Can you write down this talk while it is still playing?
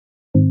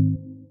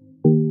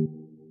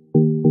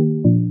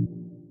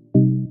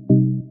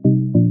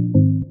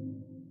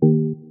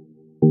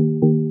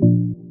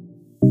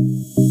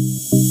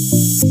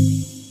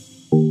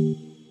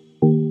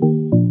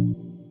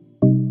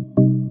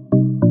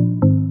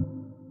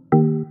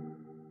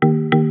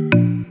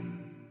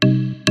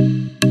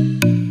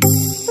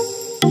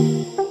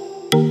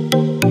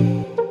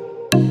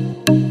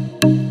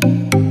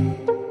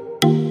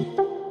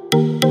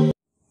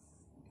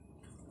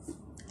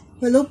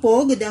Hello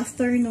po, good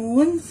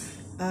afternoon.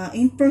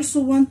 In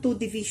pursuant to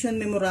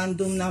Division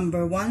Memorandum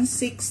Number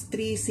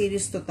 163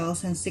 Series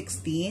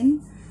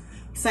 2016,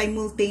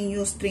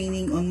 simultaneous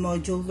training on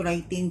module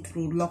writing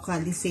through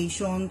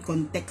localization,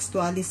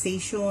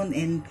 contextualization,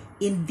 and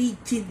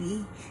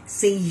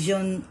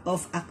indigenization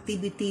of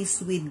activities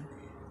with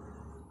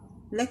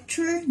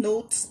lecture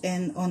notes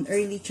and on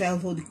early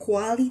childhood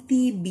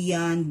quality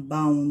beyond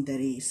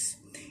boundaries.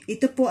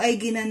 Ito po ay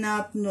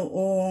ginanap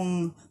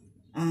noong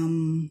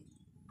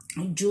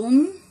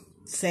June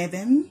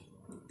 7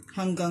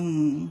 hanggang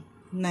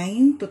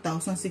 9,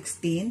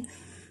 2016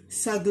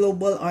 sa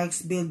Global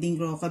Arts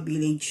Building Roca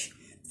Village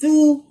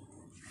through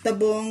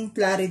Tabong,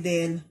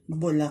 Plaridel,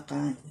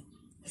 Bulacan.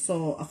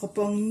 So, ako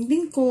pong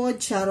lingkod,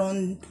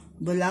 Sharon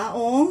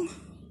Bulaong,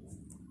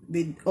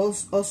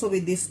 also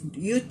with this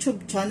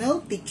YouTube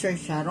channel, Teacher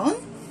Sharon.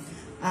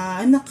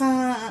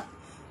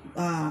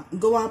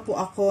 Gawa po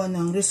ako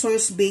ng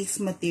resource-based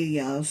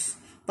materials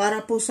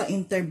para po sa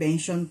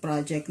intervention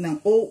project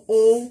ng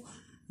OODLNP.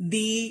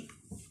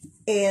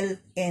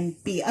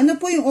 Ano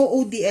po yung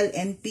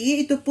OODLNP?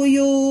 Ito po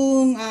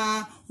yung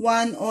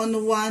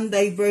one-on-one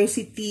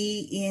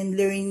diversity in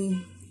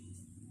learning,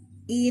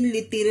 in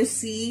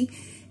literacy,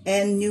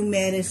 and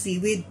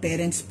numeracy with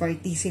parents'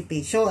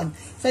 participation.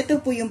 So,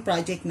 ito po yung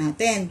project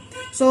natin.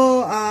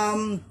 So,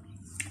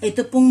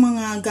 ito pong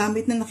mga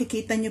gamit na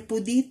nakikita nyo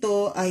po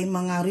dito ay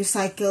mga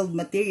recycled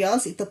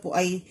materials. Ito po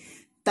ay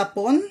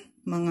tapon.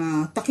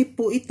 Mga takip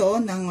po ito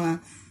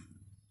ng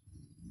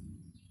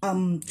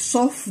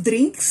soft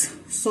drinks.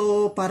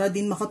 So, para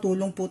din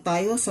makatulong po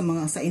tayo sa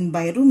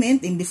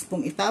environment, imbis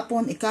pong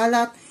itapon,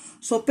 ikalat.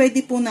 So,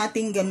 pwede po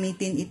natin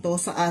gamitin ito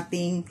sa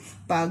ating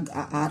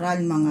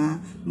pag-aaral,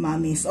 mga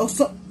mamis.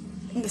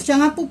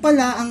 Siya nga po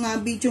pala, ang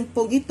video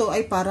pong ito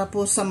ay para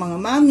po sa mga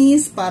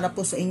mamis, para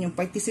po sa inyong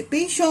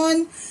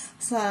participation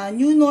sa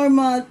new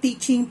normal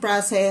teaching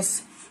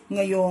process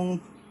ngayong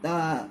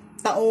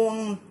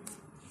taong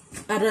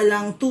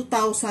aralang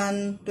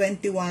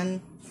 2020-2021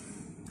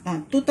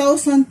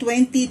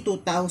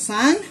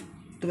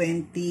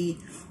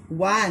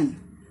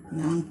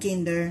 ng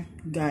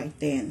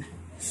kindergarten.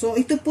 So,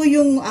 ito po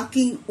yung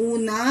aking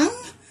unang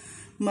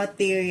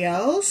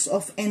materials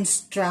of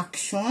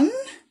instruction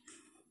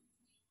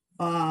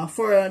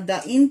for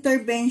the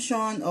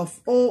intervention of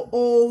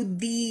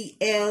OODLNP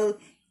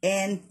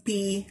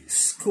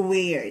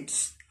squared,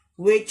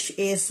 which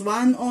is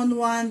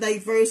one-on-one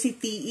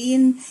diversity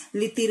in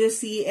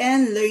literacy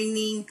and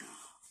learning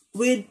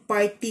with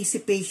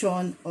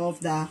participation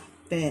of the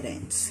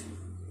parents.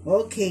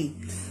 Okay.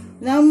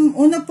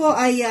 Una po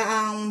ay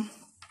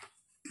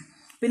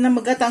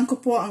pinamagatan ko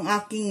po ang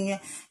aking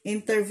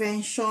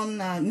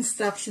intervention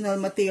instructional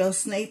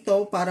materials na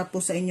ito para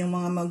po sa inyong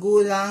mga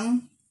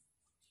magulang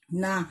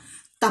na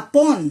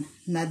tapon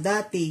na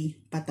dati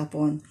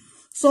patapon.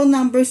 So,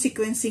 number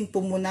sequencing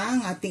po muna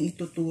ang ating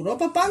ituturo.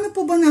 Paano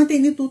po ba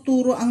natin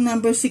ituturo ang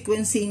number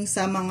sequencing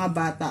sa mga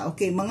bata?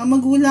 Okay, mga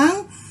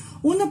magulang,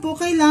 una po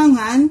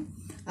kailangan,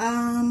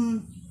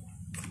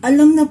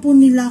 alam na po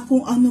nila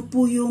kung ano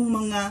po yung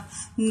mga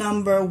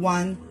number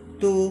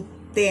 1 to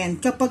 10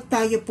 kapag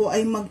tayo po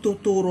ay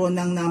magtuturo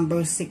ng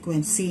number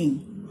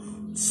sequencing.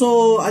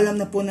 So, alam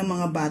na po ng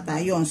mga bata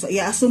yon. So,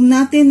 i-assume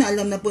natin na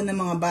alam na po ng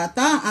mga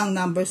bata ang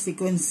number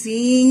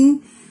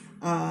sequencing,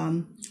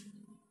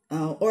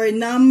 or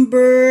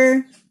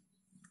number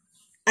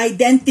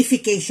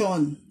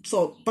identification.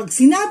 So, pag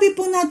sinabi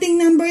po nating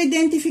number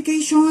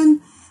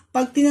identification,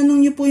 pag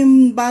tinanong niyo po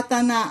yung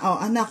bata na,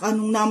 anak,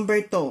 anong number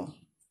to?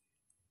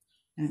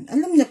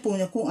 Alam niya po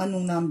na kung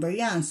anong number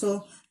yan.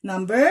 So,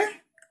 number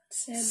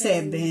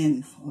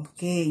 7.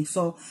 Okay.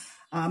 So,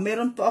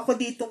 meron po ako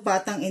dito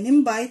batang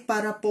in-invite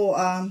para po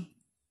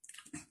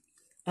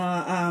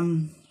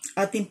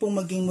ating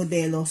pong maging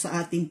modelo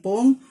sa ating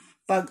pong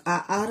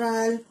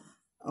pag-aaral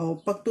o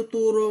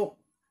pagtuturo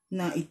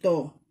na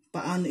ito.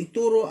 Paano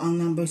ituro ang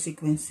number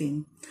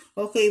sequencing.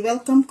 Okay,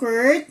 welcome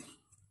Kurt.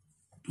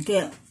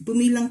 Okay,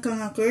 bumilang ka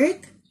nga Kurt.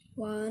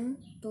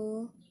 1,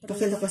 2, 3.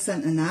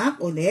 Pakilakasan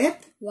anak,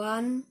 ulit.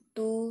 1,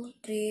 2,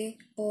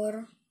 3,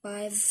 4,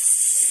 5.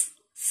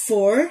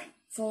 4.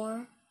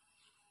 4.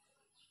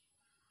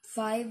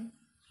 5,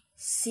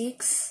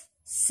 6,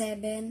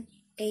 7,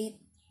 8,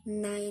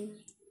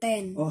 9,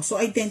 10. Oh, so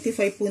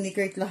identify po ni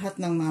Kurt lahat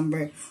ng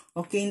number.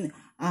 Okay,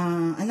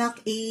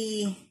 anak,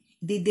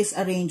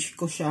 i-disarrange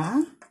ko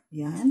siya.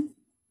 Yan.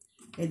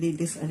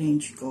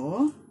 I-disarrange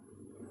ko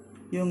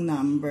yung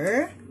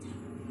number.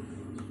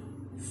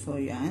 So,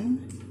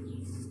 yan.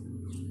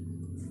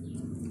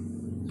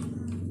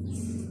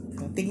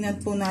 So, tignan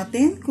po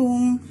natin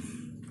kung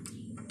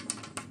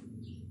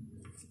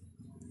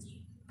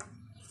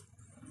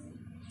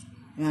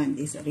yan,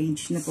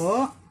 disarrange na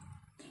po.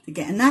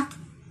 Sige, anak,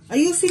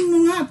 ayusin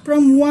mo nga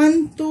from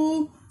 1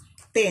 to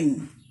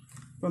 10.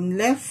 From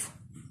left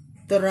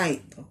to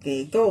right.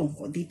 Okay, go.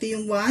 O, dito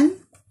yung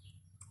 1.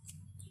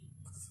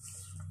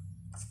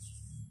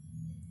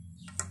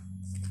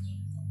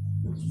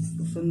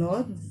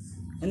 Susunod.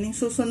 Anong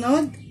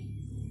susunod?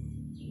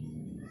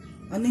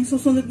 Ano yung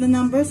susunod na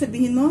number?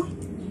 Sabihin mo?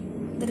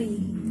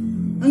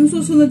 3. Ano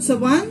susunod sa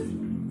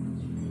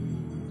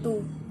 1?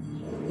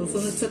 2.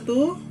 Susunod sa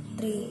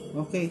 2? 3.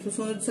 Okay,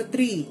 susunod sa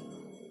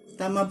 3.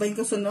 Tama ba yung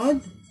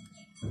kasunod?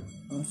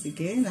 O,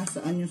 sige.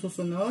 Nasaan yung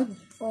susunod?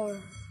 4.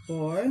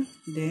 4.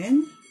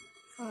 Then,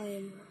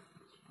 5.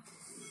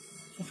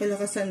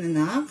 pakilakasan,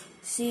 anak.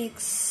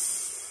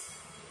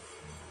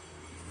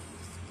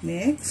 6.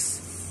 Next.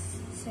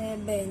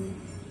 7.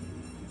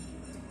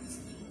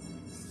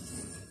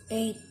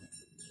 8.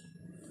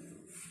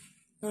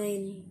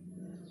 9.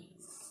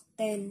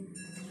 10.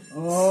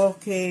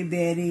 Okay,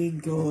 very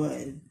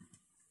good.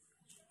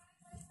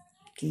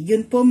 Okay,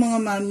 yun po mga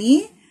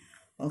mami.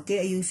 Okay,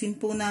 ayusin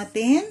po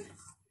natin.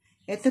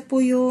 Ito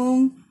po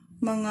yung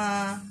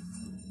mga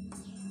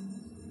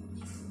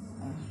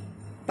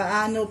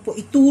paano po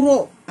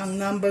ituro ang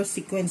number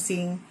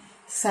sequencing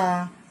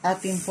sa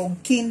ating pong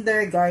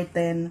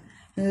kindergarten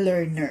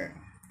learner.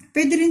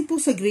 Pwede rin po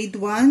sa grade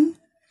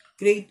 1,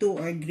 grade 2,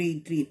 or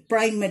grade 3,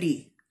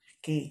 primary.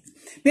 Okay.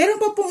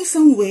 Meron pa pong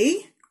isang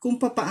way kung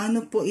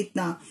paano po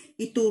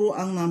ituro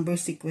ang number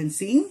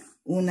sequencing.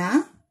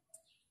 Una,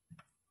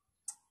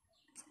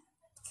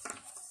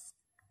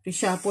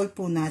 reshuffle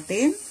po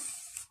natin.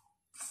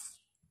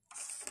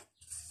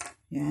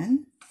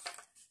 Yan.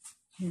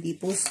 Hindi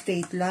po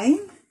straight line.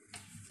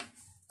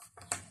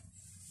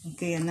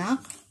 Okay,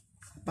 anak.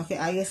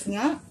 Pakiayos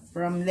nga.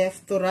 From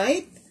left to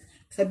right.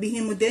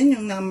 Sabihin mo din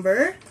yung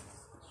number.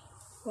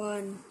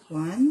 1.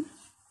 1.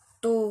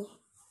 2.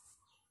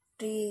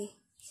 3.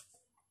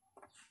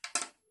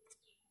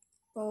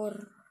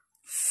 4.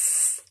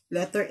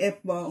 Letter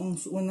F ba ang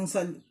unang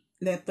sa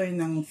letter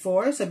ng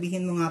 4?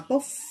 Sabihin mo nga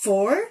po,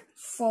 4.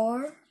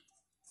 4.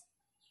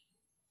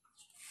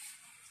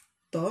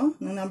 To,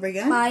 ng number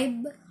yan?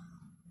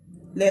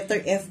 5. Letter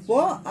F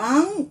po,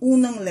 ang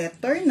unang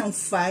letter ng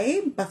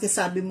 5.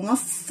 Pakisabi mo nga,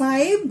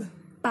 5.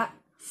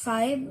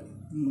 5.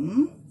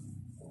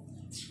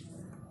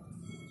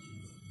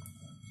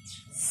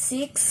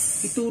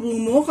 6. Ituro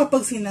mo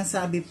kapag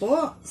sinasabi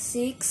po.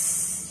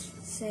 6.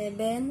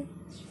 7.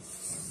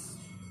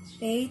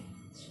 8.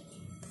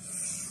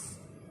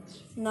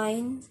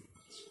 9.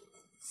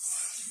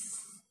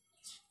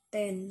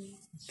 10.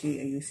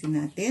 Okay, ayusin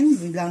natin.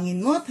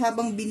 Bilangin mo at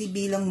habang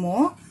binibilang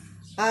mo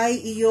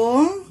ay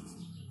iyong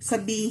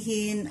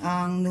sabihin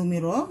ang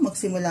numero.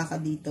 Magsimula ka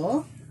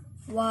dito.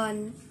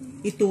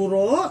 1.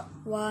 Ituro.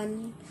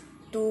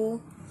 1, 2,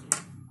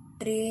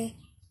 3,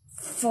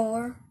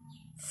 4,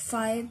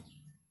 5,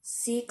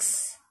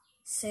 6,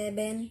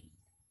 7,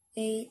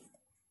 8,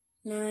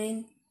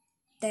 9,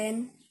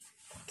 10.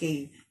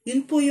 Okay.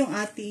 Yun po yung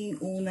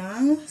ating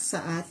unang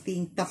sa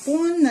ating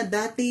tapon na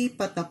dati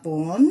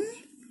patapon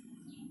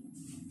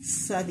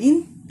sa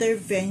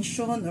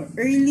intervention or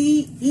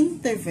early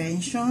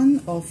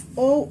intervention of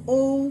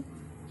OODLNP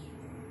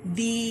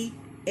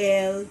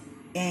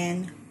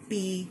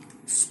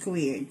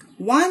squared.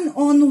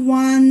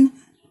 One-on-one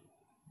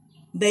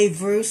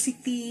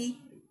diversity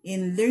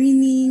in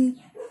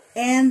learning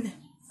and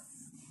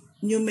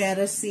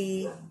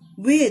numeracy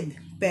with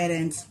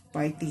parents'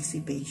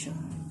 participation.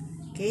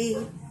 Okay.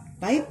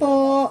 Bye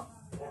po!